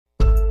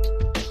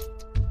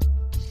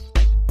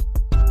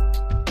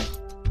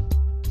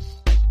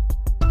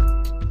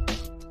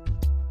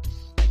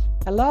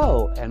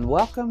Hello, and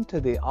welcome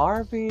to the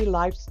RV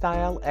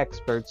Lifestyle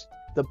Experts,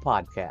 the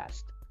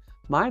podcast.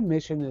 My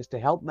mission is to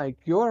help make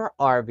your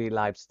RV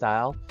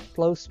lifestyle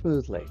flow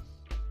smoothly.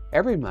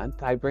 Every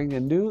month, I bring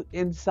a new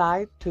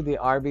insight to the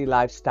RV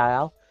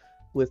lifestyle.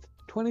 With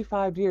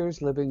 25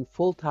 years living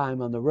full time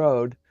on the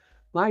road,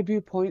 my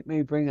viewpoint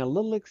may bring a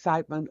little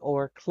excitement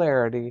or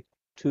clarity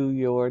to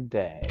your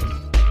day.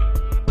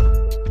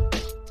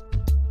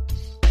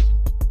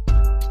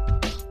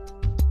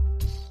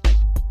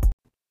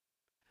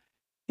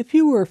 If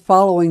you were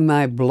following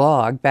my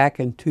blog back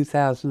in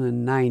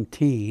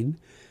 2019,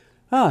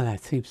 oh,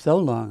 that seems so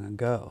long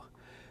ago.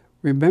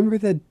 Remember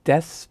the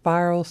Death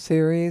Spiral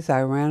series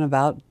I ran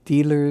about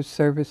dealers,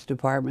 service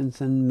departments,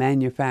 and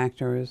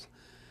manufacturers?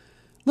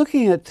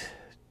 Looking at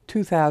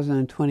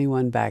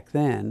 2021 back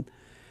then,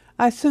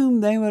 I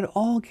assumed they would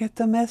all get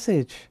the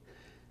message.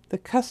 The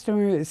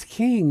customer is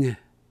king.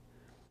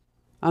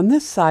 On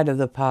this side of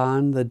the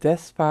pond, the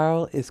death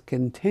spiral is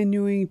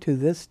continuing to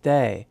this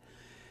day.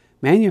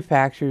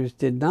 Manufacturers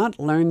did not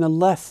learn the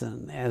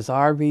lesson as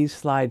RVs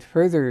slide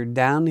further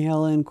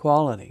downhill in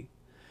quality.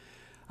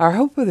 Our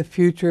hope for the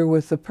future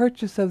was the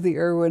purchase of the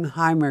Erwin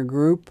Hymer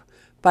Group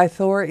by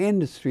Thor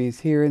Industries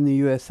here in the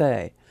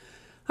USA.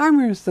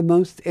 Hymer is the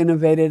most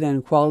innovative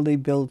and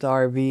quality-built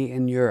RV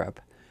in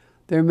Europe.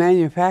 Their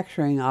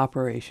manufacturing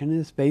operation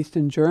is based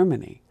in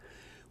Germany.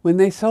 When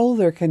they sold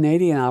their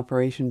Canadian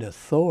operation to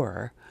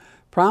Thor,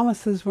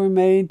 promises were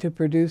made to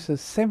produce a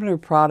similar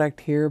product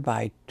here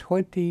by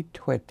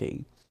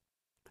 2020.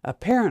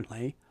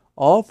 Apparently,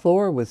 all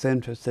Thor was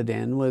interested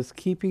in was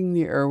keeping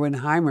the Erwin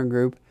Hymer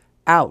Group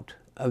out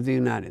of the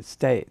United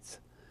States.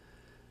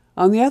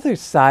 On the other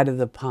side of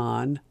the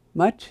pond,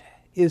 much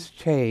is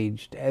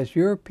changed as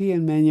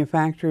European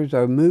manufacturers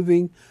are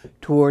moving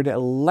toward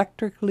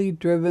electrically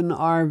driven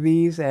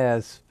RVs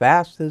as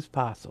fast as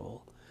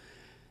possible.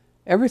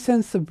 Ever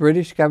since the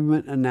British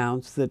government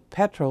announced that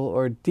petrol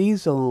or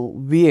diesel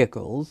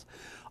vehicles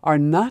are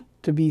not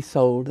to be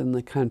sold in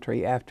the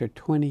country after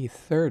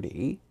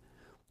 2030,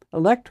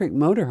 electric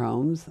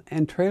motorhomes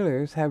and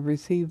trailers have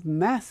received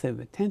massive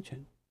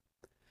attention.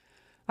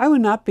 I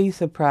would not be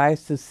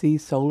surprised to see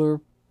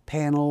solar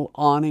panel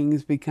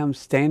awnings become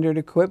standard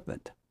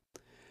equipment.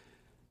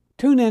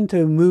 Tune in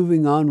to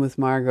Moving On with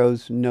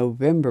Margot's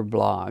November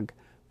blog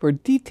for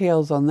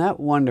details on that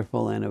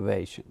wonderful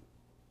innovation.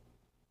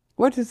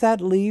 Where does that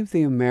leave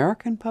the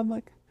American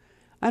public?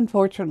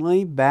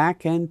 Unfortunately,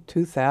 back in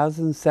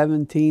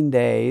 2017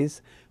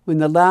 days, when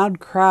the loud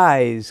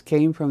cries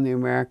came from the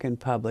American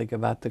public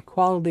about the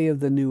quality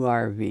of the new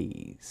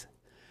RVs.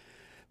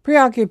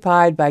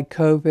 Preoccupied by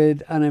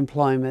COVID,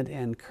 unemployment,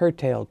 and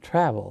curtailed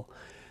travel,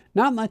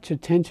 not much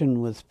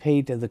attention was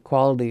paid to the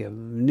quality of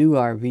new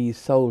RVs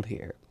sold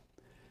here.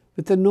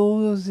 But the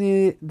noise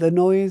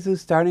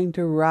is starting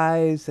to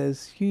rise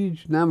as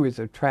huge numbers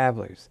of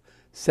travelers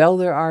sell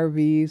their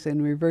RVs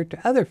and revert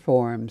to other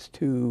forms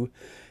to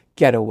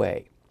get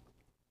away.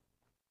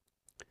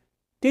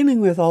 Dealing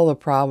with all the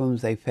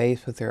problems they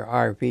face with their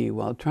RV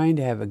while trying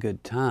to have a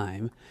good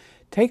time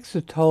takes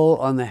a toll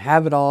on the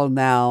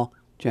have-it-all-now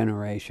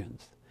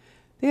generations.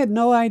 They had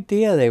no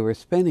idea they were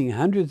spending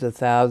hundreds of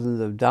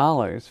thousands of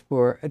dollars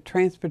for a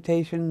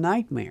transportation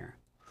nightmare.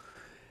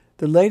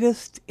 The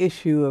latest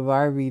issue of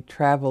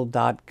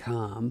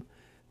RVTravel.com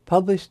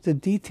published a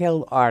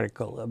detailed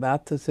article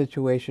about the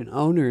situation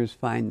owners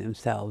find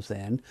themselves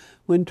in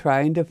when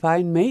trying to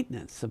find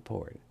maintenance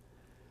support.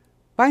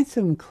 Find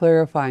some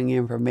clarifying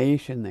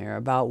information there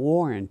about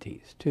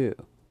warranties, too.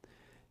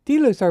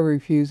 Dealers are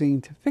refusing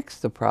to fix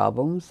the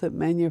problems that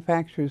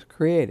manufacturers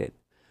created.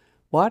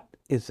 What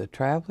is the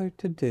traveler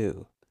to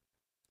do?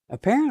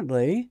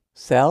 Apparently,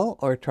 sell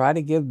or try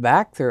to give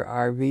back their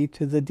RV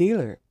to the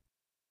dealer.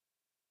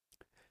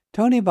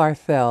 Tony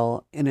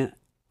Barthel, in an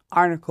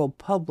article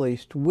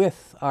published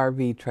with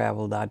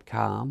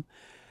RVTravel.com,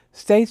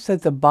 states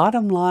that the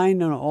bottom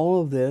line in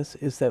all of this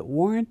is that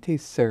warranty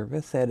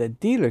service at a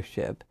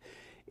dealership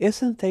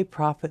isn't a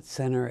profit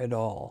center at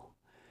all.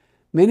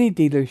 Many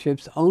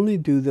dealerships only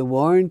do the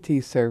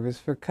warranty service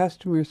for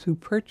customers who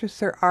purchase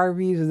their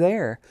RVs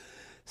there,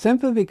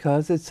 simply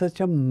because it's such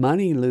a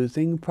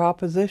money-losing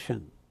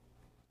proposition.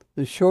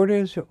 The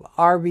shortage of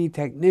RV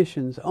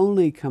technicians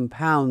only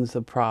compounds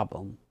the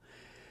problem.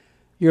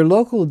 Your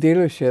local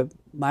dealership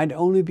might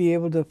only be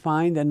able to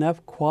find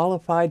enough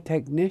qualified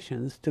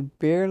technicians to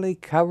barely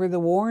cover the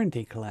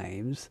warranty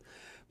claims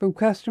from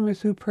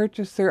customers who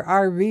purchase their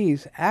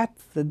RVs at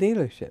the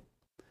dealership.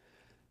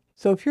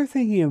 So if you're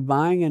thinking of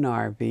buying an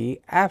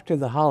RV after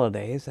the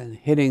holidays and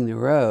hitting the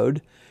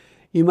road,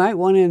 you might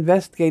want to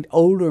investigate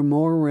older,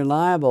 more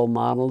reliable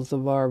models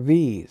of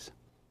RVs.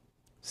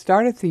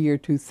 Start at the year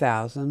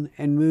 2000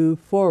 and move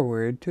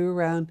forward to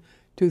around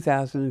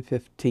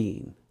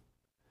 2015.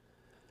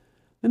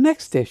 The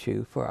next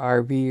issue for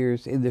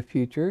RVers in the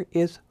future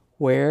is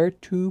where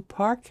to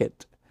park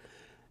it.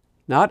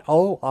 Not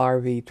all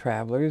RV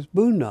travelers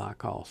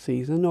boondock all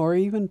season or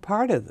even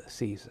part of the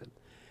season.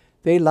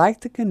 They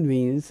like the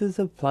conveniences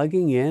of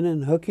plugging in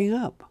and hooking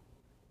up.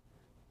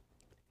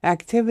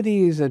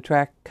 Activities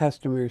attract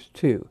customers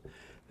too.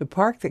 The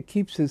park that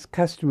keeps its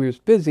customers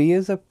busy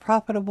is a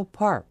profitable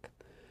park.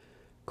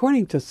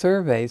 According to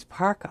surveys,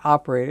 park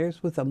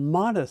operators with a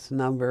modest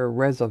number of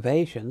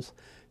reservations,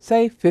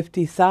 say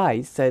 50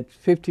 sites at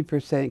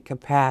 50%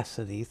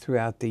 capacity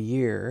throughout the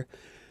year,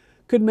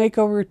 could make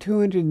over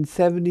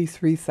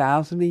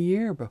 $273,000 a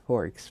year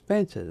before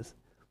expenses.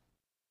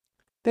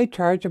 They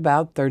charge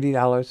about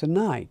 $30 a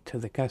night to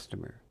the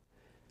customer.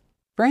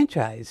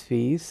 Franchise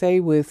fees, say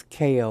with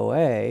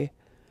KOA,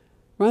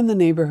 run the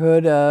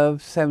neighborhood of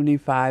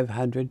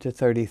 $7,500 to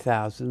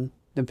 $30,000,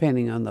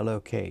 depending on the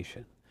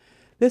location.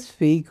 This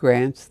fee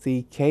grants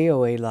the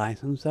KOA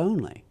license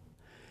only.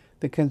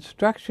 The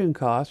construction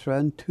costs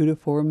run $2 to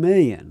 $4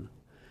 million.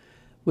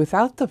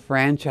 Without the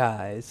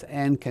franchise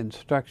and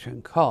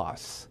construction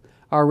costs,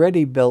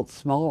 already built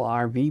small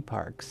RV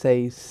parks,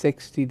 say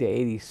 60 to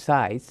 80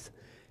 sites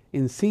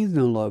in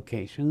seasonal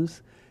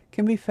locations,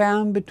 can be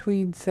found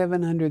between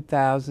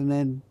 $700,000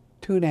 and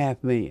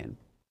 $2.5 million.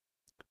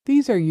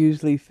 These are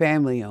usually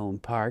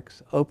family-owned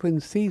parks, open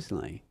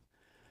seasonally.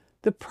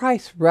 The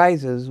price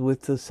rises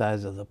with the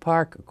size of the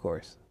park, of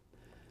course.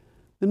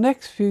 The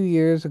next few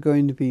years are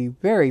going to be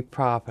very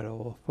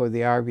profitable for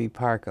the RV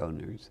park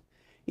owners.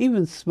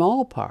 Even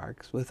small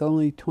parks with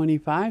only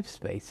 25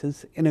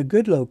 spaces in a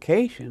good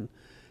location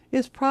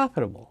is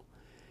profitable.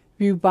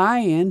 If you buy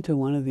into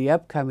one of the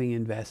upcoming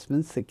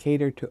investments that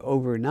cater to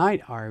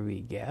overnight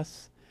RV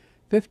guests,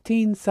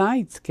 15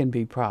 sites can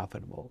be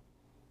profitable.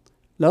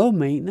 Low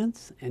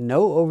maintenance and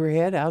no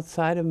overhead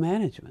outside of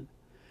management.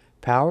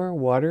 Power,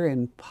 water,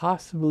 and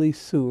possibly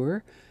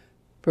sewer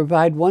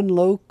provide one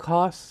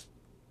low-cost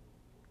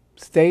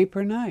stay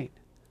per night.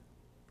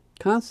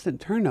 Constant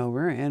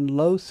turnover and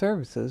low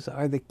services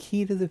are the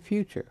key to the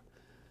future.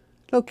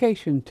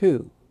 Location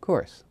too, of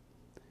course.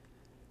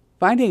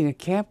 Finding a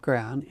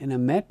campground in a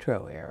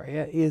metro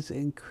area is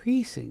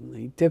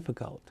increasingly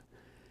difficult.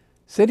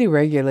 City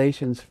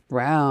regulations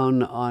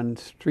frown on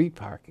street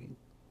parking.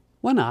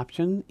 One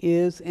option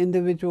is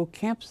individual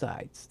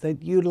campsites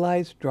that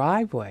utilize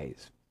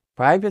driveways,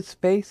 private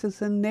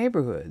spaces, and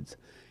neighborhoods.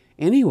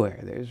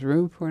 Anywhere there's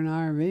room for an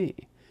RV.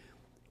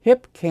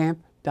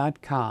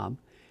 Hipcamp.com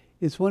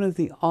is one of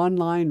the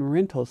online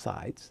rental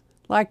sites,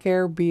 like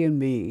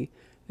Airbnb,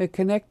 that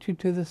connect you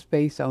to the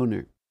space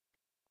owner.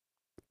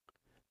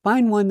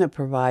 Find one that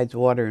provides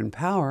water and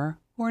power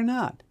or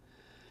not.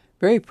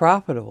 Very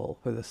profitable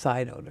for the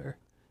site owner.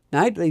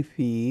 Nightly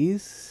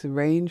fees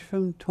range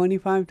from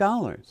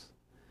 $25.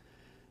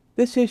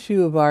 This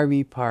issue of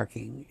RV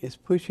parking is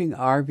pushing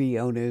RV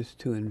owners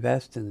to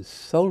invest in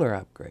solar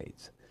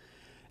upgrades.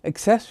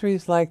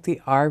 Accessories like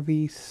the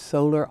RV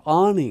solar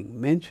awning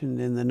mentioned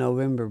in the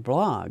November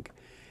blog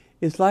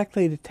is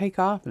likely to take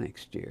off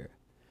next year.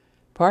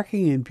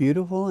 Parking in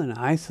beautiful and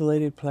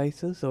isolated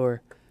places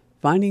or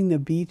finding the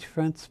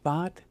beachfront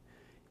spot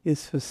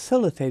is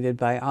facilitated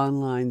by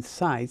online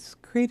sites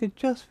created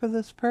just for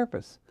this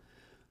purpose.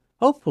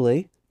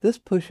 Hopefully, this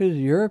pushes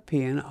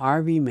European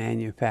RV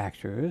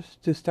manufacturers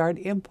to start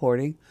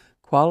importing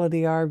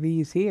quality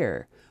RVs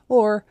here,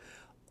 or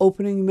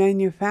opening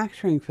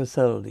manufacturing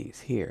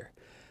facilities here,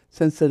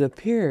 since it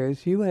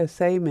appears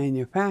USA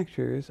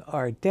manufacturers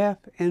are deaf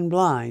and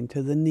blind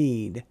to the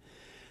need.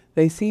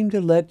 They seem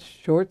to let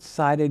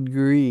short-sighted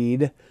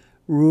greed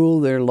rule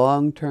their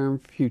long-term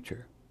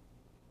future.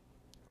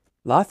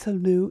 Lots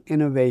of new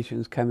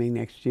innovations coming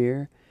next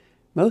year.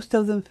 Most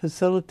of them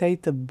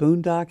facilitate the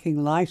boondocking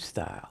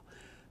lifestyle,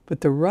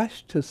 but the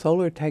rush to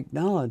solar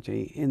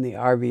technology in the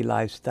RV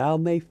lifestyle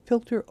may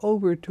filter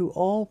over to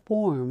all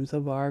forms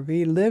of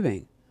RV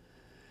living.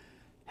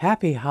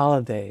 Happy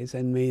holidays,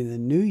 and may the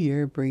new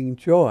year bring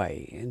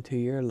joy into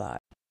your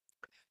life.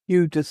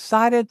 You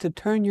decided to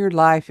turn your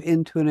life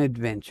into an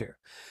adventure,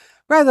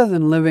 rather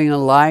than living a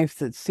life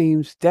that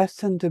seems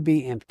destined to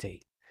be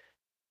empty.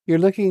 You're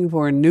looking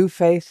for new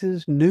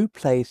faces, new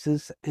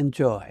places, and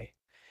joy.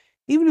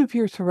 Even if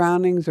your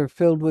surroundings are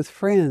filled with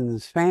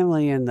friends,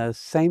 family, and the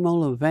same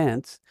old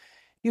events,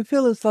 you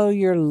feel as though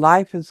your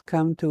life has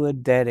come to a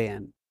dead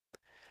end.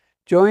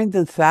 Join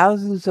the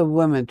thousands of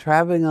women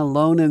traveling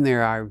alone in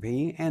their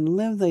RV and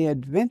live the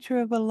adventure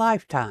of a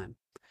lifetime.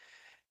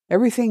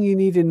 Everything you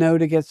need to know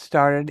to get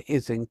started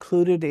is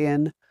included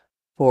in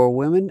For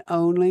Women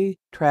Only,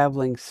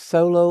 Traveling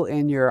Solo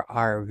in Your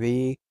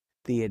RV,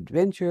 The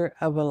Adventure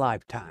of a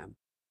Lifetime.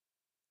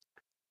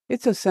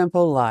 It's a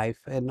simple life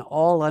and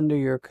all under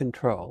your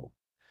control.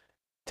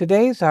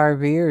 Today's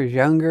RVer is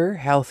younger,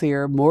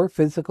 healthier, more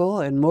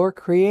physical, and more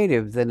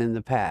creative than in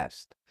the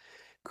past.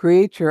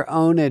 Create your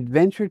own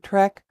adventure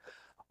trek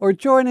or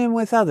join in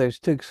with others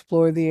to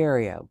explore the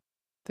area.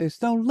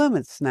 There's no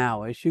limits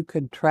now, as you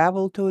could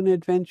travel to an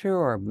adventure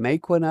or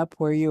make one up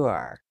where you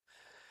are.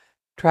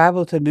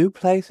 Travel to new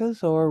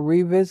places or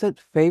revisit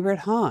favorite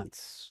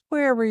haunts,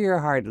 wherever your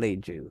heart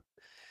leads you.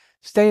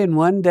 Stay in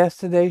one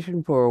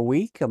destination for a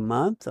week, a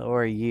month,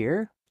 or a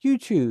year. You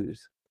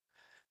choose.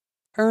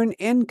 Earn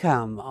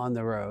income on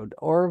the road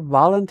or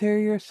volunteer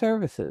your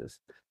services.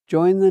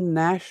 Join the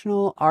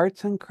National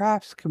Arts and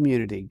Crafts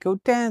community. Go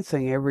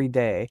dancing every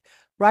day.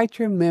 Write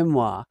your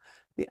memoir.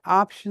 The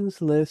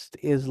options list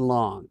is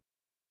long.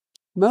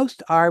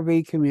 Most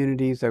RV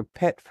communities are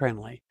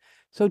pet-friendly,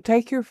 so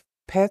take your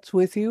pets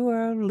with you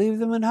or leave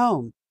them at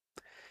home.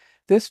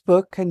 This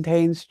book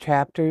contains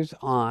chapters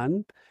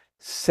on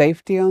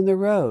safety on the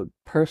road,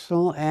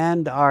 personal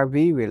and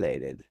RV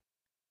related.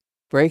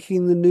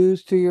 Breaking the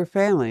news to your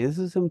family. This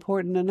is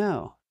important to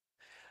know.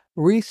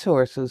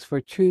 Resources for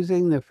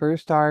choosing the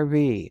first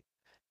RV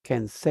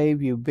can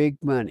save you big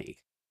money.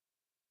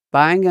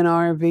 Buying an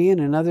RV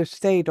in another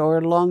state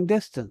or long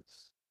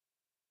distance.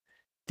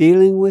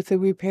 Dealing with a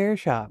repair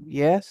shop.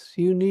 Yes,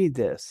 you need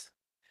this.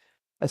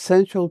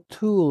 Essential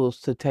tools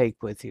to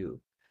take with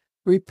you.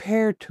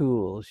 Repair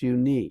tools you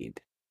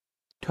need.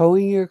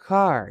 Towing your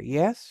car.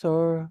 Yes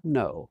or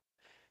no.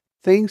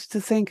 Things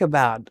to think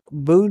about.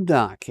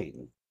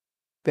 Boondocking,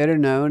 better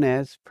known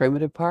as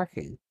primitive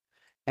parking,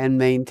 and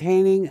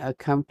maintaining a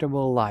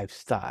comfortable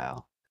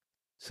lifestyle.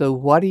 So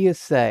what do you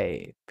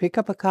say? Pick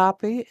up a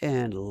copy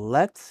and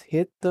let's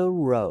hit the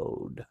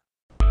road.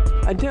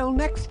 Until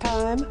next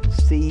time,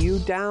 see you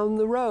down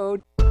the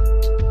road.